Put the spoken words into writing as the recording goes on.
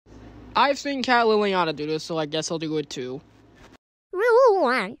I've seen Cat Liliana do this, so I guess I'll do it too. Rule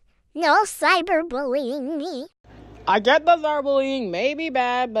 1. No cyberbullying me. I get the cyberbullying may be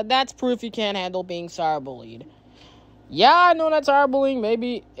bad, but that's proof you can't handle being cyberbullied. Yeah, I know that cyberbullying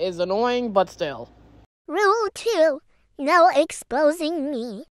maybe is annoying, but still. Rule 2. No exposing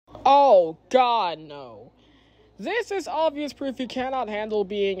me. Oh, God, no. This is obvious proof you cannot handle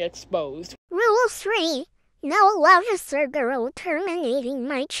being exposed. Rule 3. No Loveser girl terminating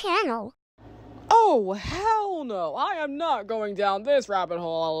my channel. Oh, hell no. I am not going down this rabbit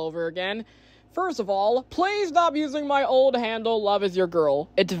hole all over again. First of all, please stop using my old handle, Love Is Your Girl.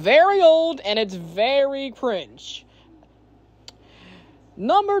 It's very old and it's very cringe.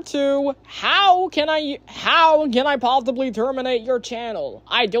 Number 2, how can I possibly terminate your channel?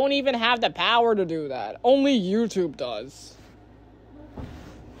 I don't even have the power to do that. Only YouTube does.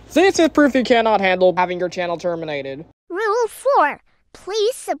 This is proof you cannot handle having your channel terminated. Rule 4.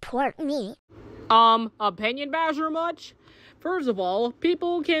 Please support me. Opinion basher much? First of all,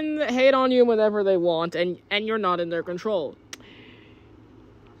 people can hate on you whenever they want, and you're not in their control.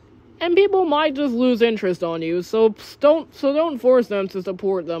 And people might just lose interest on you, so don't force them to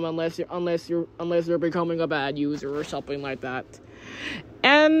support them unless you're becoming a bad user or something like that.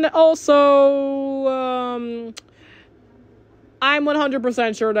 And also, I'm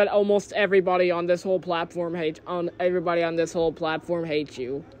 100% sure that almost everybody on this whole platform hates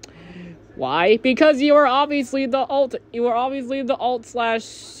you. Why? Because you are obviously the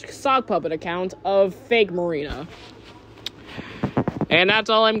alt/sock puppet account of fake Marina. And that's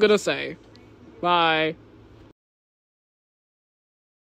all I'm gonna say. Bye.